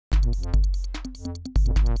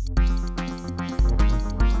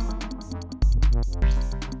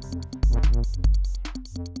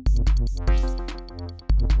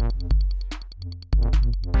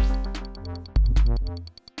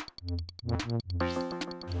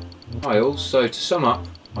Hi all, so to sum up,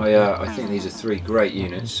 I think these are three great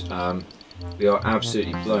units. We are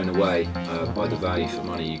absolutely blown away by the value for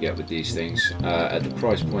money you get with these things. At the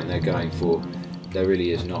price point they're going for, there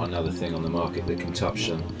really is not another thing on the market that can touch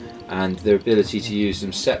them. And their ability to use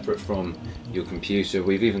them separate from your computer.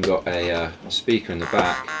 We've even got a speaker in the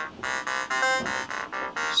back,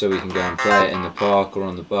 so we can go and play it in the park or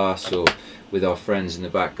on the bus or with our friends in the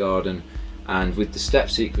back garden. And with the step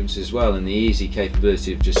sequence as well, and the easy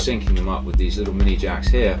capability of just syncing them up with these little mini jacks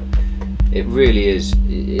here, it really is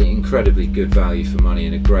incredibly good value for money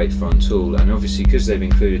and a great fun tool. And obviously, because they've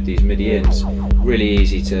included these MIDI ins, really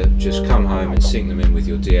easy to just come home and sync them in with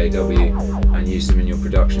your DAW and use them in your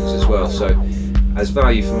productions as well. So as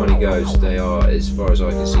value for money goes, they are, as far as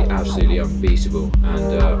I can see, absolutely unbeatable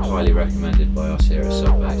and highly recommended by us here at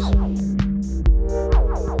Subbase.